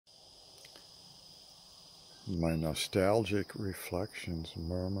My nostalgic reflections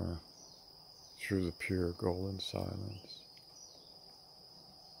murmur through the pure golden silence.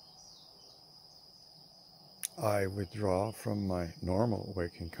 I withdraw from my normal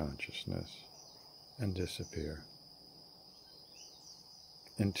waking consciousness and disappear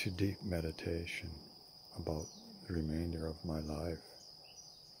into deep meditation about the remainder of my life.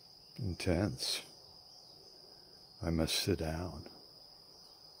 Intense. I must sit down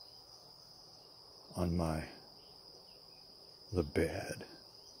on the bed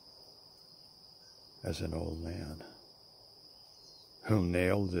as an old man who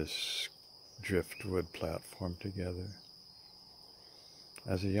nailed this driftwood platform together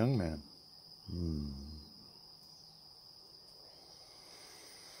as a young man.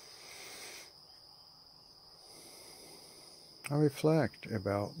 I reflect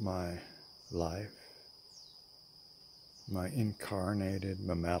about my life, my incarnated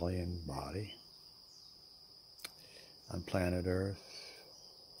mammalian body on planet Earth,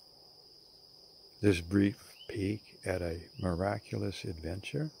 this brief peek at a miraculous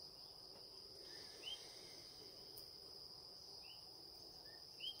adventure,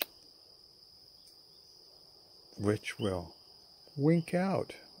 which will wink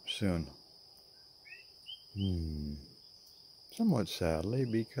out soon. Somewhat sadly,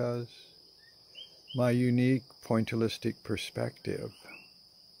 because my unique pointillistic perspective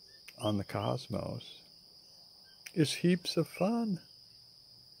on the cosmos is heaps of fun.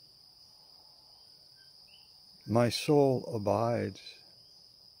 My soul abides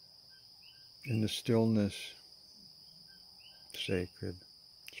in the stillness, sacred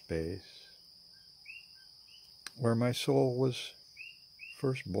space, where my soul was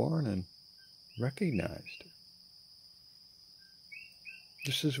first born and recognized.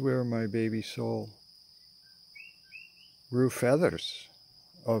 This is where my baby soul grew feathers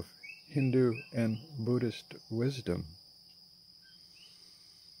of Hindu and Buddhist wisdom,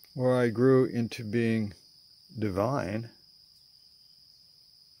 where I grew into being divine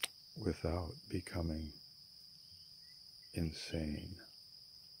without becoming insane.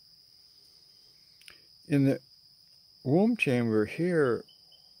 In the womb chamber here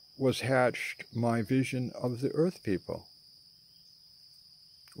was hatched my vision of the earth people.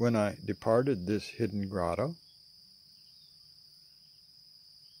 When I departed this hidden grotto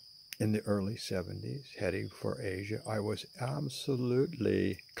in the early 70s, heading for Asia, I was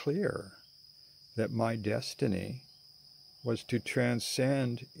absolutely clear that my destiny was to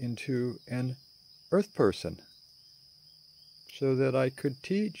transcend into an earth person so that I could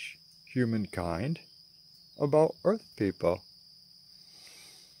teach humankind about earth people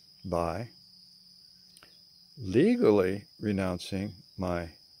by legally renouncing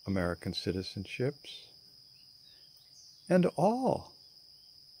my American citizenships and all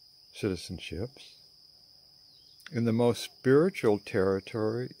citizenships in the most spiritual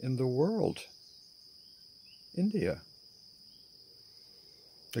territory in the world, India.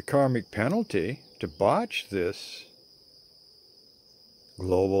 The karmic penalty to botch this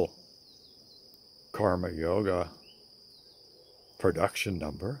global karma yoga production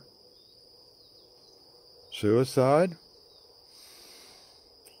number: suicide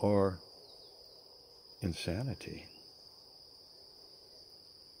or insanity.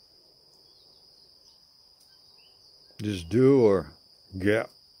 This do or get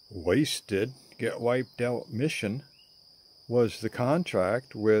wasted, get wiped out mission was the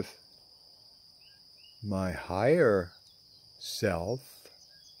contract with my higher self,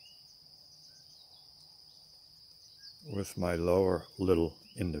 with my lower little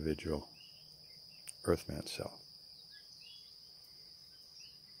individual earthman self.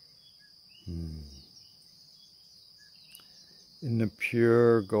 In the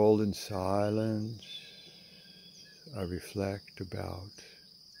pure golden silence, I reflect about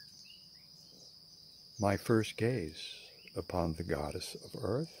my first gaze upon the goddess of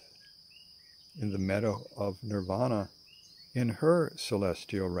earth in the meadow of nirvana in her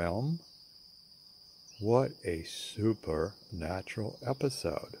celestial realm. What a supernatural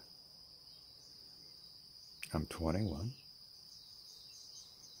episode. I'm 21,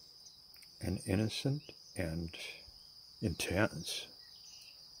 an innocent and intense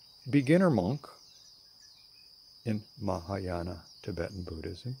beginner monk in Mahayana Tibetan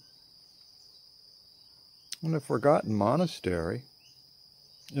Buddhism, in a forgotten monastery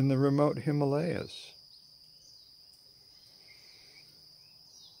in the remote Himalayas.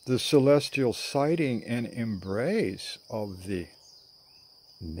 The celestial sighting and embrace of the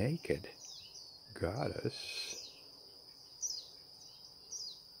naked goddess.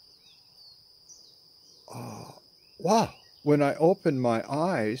 Wow! When I opened my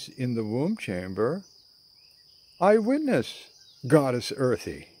eyes in the womb chamber, I witness Goddess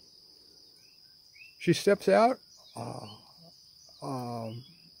Earthy. She steps out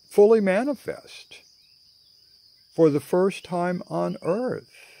fully manifest for the first time on earth.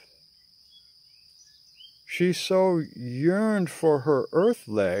 She so yearned for her earth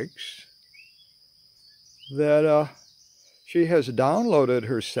legs that she has downloaded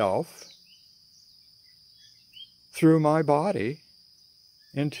herself through my body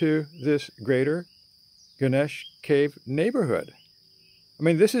into this greater Ganesh Cave neighborhood. I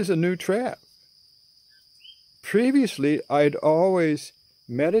mean, this is a new trap. Previously, I'd always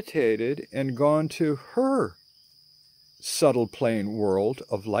meditated and gone to her subtle plane world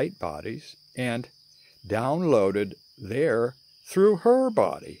of light bodies and downloaded there through her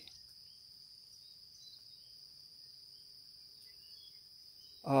body.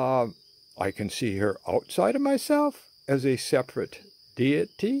 I can see her outside of myself as a separate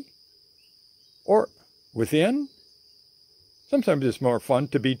deity, or within. Sometimes it's more fun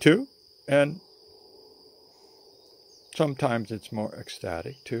to be two, and sometimes it's more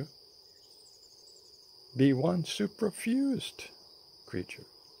ecstatic to be one suprafused creature.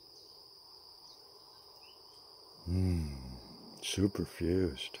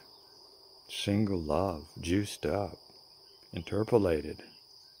 Superfused, single love, juiced up, interpolated,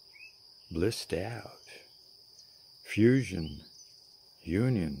 blissed out, fusion,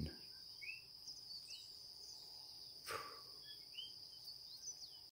 union,